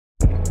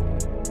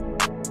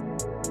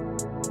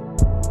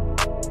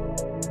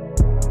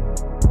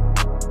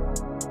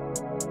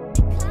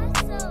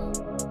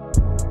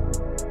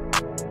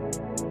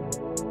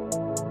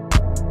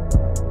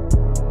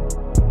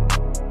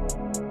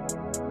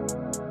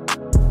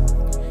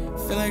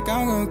Feel like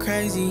I'm going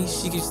crazy.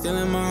 She keeps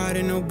stealing my heart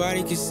and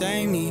nobody can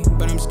save me.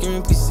 But I'm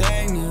screaming, please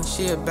save me.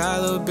 She a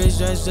bad little bitch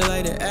dressed just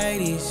like the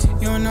 80s.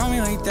 You don't know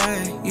me like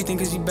that. You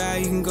think cause you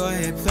bad, you can go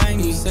ahead play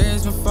me. You say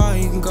it's my fault,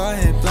 you can go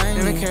ahead blame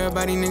me. Never care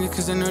about these niggas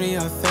cause I know they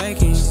all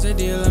faking. She said,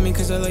 do you love me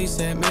cause I love you,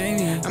 said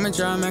maybe. I'ma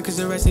draw mad cause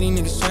the rest of these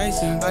niggas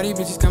chasing. All these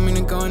bitches coming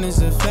and going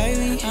as a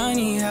lately. I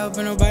need help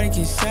but nobody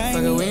can save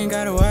me. Fuck it, we ain't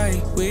gotta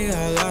worry, we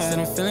all lost. Said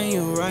I'm feeling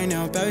you right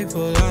now, baby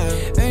pull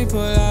out. Baby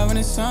pull out when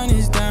the sun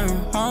is down.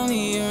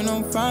 Only you,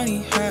 no funny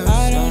help.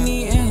 I don't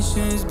need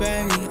insurance,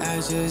 baby, I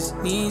just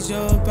need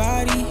your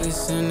body.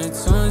 Listen to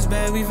tunes,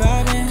 baby,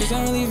 vibing. Cause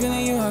I'm really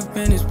feeling you up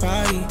in this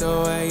party.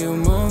 The way you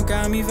move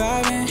got me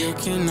vibing. You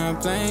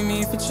cannot blame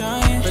me for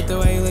trying, but the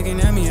way you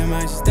looking at me, I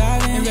might just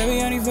dive in. And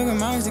baby, all these fucking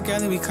mountains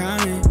together we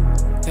climbing,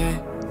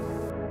 yeah.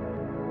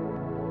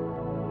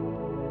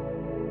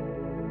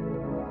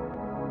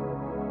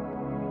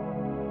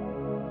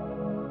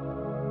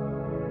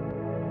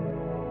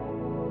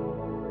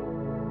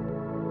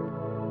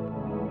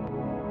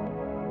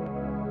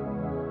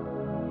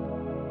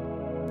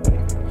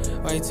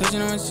 Why you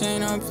touching on my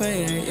chain, I'ma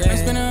play that, yeah. I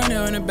spin a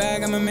 $100 in the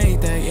bag, I'ma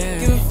make that, yeah.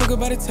 Give a fuck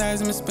about the ties,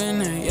 I'ma spin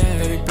that, yeah.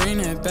 Baby, bring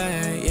that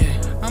back, yeah.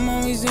 I'm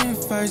always in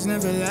first,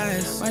 never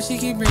last. Why she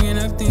keep bringing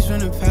up things from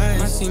the past?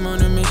 My team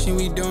on a mission,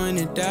 we doing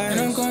it dash. And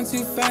I'm going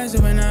too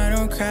fast, but now I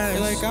don't crash.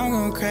 Feel like I'm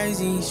going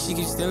crazy. She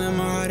keeps stealing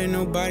my heart and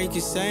nobody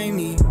can save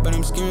me. But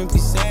I'm screaming,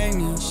 please save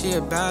me. She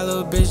a bad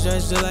little bitch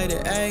dressed just like the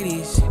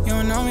 80s. You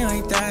don't know me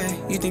like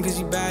that. You think cause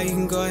you bad, you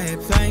can go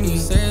ahead play me. You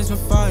say it's my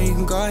fault, you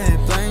can go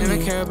ahead blame me.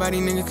 Never care about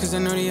these niggas cause I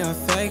know they all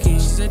faking.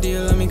 She said, do you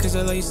love me cause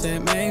I love you,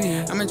 said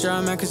maybe. I'ma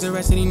draw mad cause the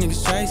rest of these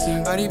niggas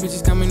chasing. All these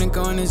bitches coming and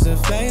going as a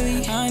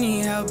lately. I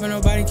need help but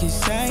nobody can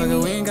save me. Fuck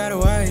it, we ain't gotta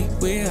worry,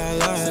 we all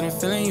lost. Said I'm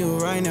feeling you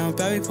right now,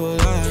 baby pull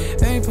out.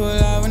 Baby pull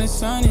out when the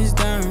sun is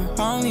down.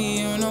 Only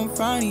you, no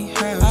funny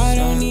help. I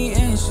don't need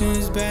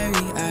insurance, baby,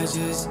 I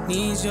just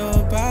need your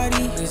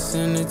body.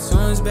 Listen to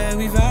tunes,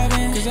 baby,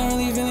 vibing. Cause I'm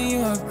really feeling you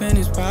up in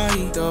this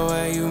party. The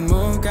way you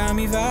move got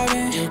me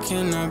vibing. You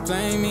cannot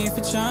blame me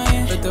for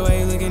trying, but the way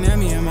you looking at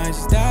me, I might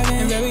just dive in.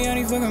 And baby, all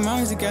these fucking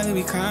mountains together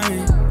we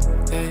climbing,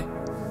 yeah.